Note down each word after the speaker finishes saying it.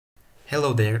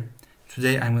Hello there.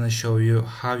 Today I'm going to show you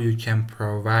how you can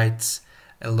provide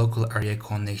a local area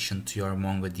connection to your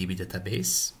MongoDB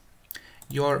database.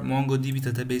 Your MongoDB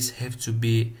database have to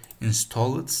be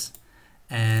installed,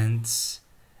 and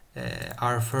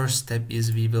our first step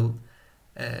is we will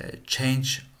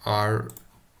change our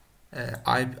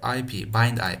IP,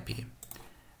 bind IP.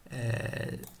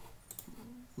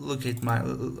 Look at my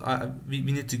we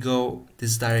need to go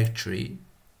this directory,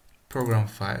 program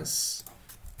files,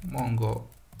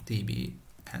 MongoDB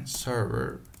and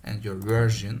server and your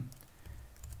version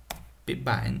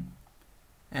bind,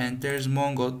 and there's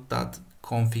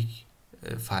mongo.config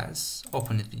files.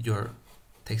 Open it with your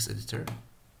text editor.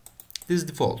 This is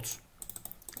default.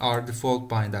 Our default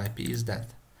bind IP is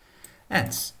that,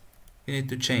 and we need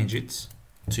to change it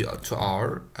to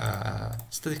our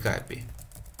static IP.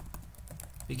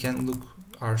 We can look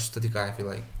our static IP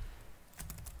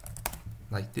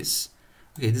like this.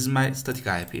 Okay, this is my static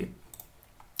IP.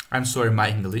 I'm sorry, my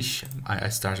English.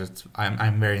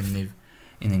 I'm very new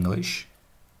in English,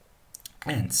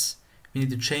 and we need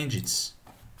to change it.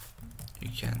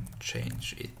 You can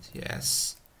change it.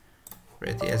 Yes,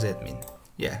 ready as admin.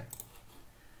 Yeah,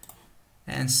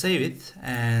 and save it.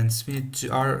 And we need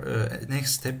to our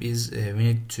next step is we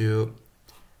need to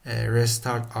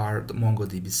restart our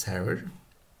MongoDB server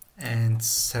and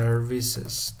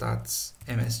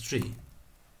services.ms3.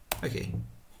 Okay,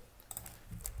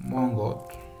 Mongo,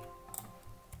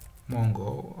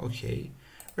 okay,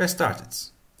 restart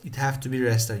it. It have to be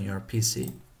restarted in your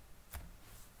PC.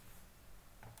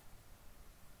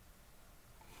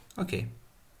 Okay,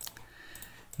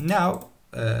 now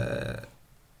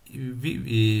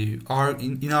we are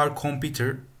in our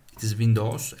computer. It is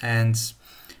Windows, and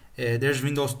there's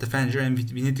Windows Defender, and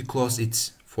we need to close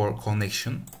it for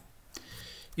connection.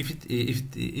 If it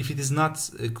is not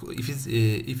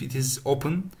if it is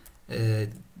open,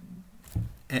 other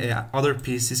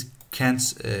PCs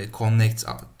can't connect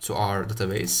to our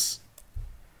database.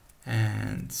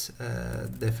 And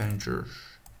Defender,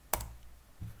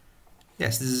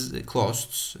 yes, this is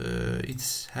closed.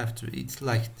 It's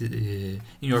like in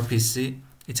your PC.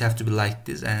 It have to be like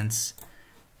this, and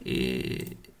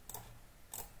do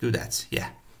that.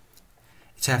 Yeah,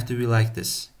 it have to be like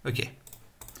this. Okay.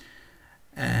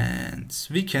 And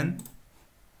we can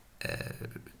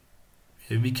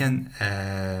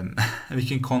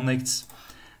connect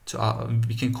to our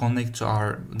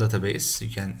database. You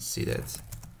can see that.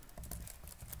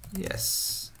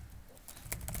 Yes.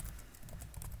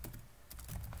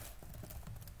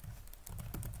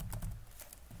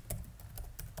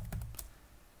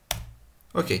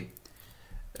 Okay.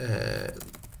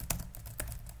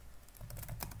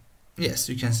 Yes,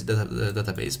 you can see the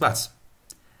database, but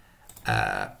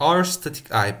our static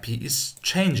IP is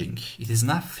changing. It is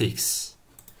not fixed,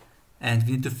 and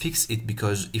we need to fix it,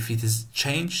 because if it is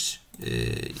changed,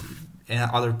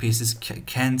 other pieces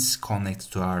can't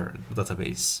connect to our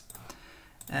database.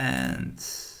 And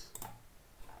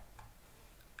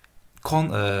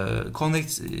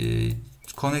connect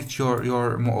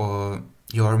your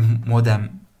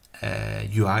modem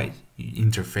UI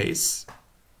interface,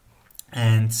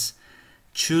 and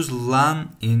choose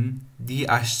LAN in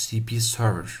DHCP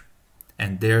server,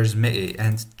 and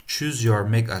choose your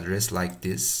MAC address like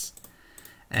this,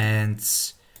 and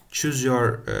choose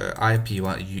your IP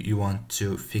you want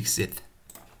to fix it,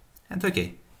 and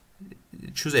okay,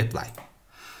 choose apply.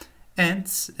 And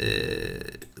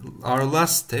our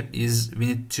last step is we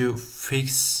need to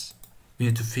fix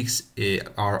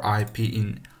our IP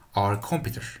in our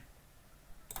computer,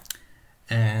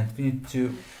 and we need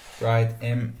to write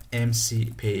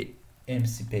mcpa.cpl.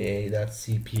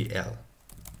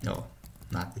 No,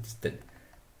 not it's the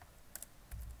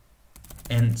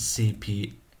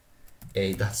ncpa.cpl.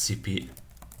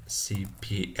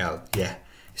 Yeah,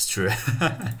 it's true.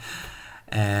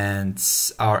 And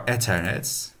our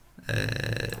Ethernet,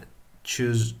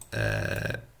 choose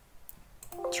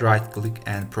right click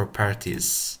and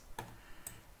properties,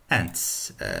 and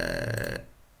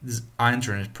this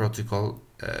Internet Protocol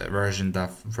version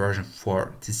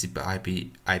 4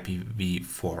 TCP/IP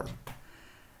IPv4,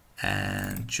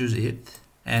 and choose it,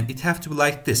 and it have to be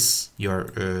like this, your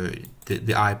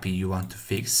the IP you want to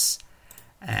fix,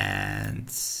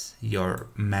 and your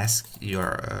mask,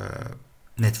 your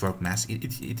network mask.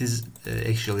 It is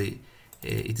actually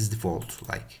it is default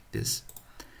like this,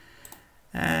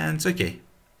 and okay,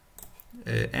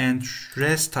 and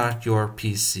restart your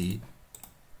PC.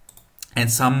 And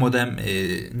some modem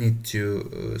need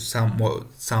to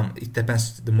it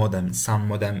depends the modem. Some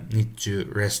modem need to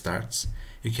restart.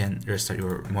 You can restart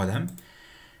your modem,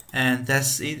 And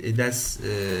that's it. That's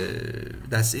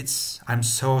it. I'm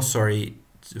so sorry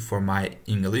for my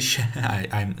English.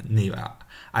 I'm new.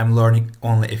 I'm learning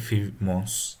only a few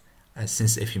months,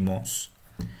 since a few months.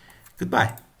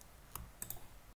 Goodbye.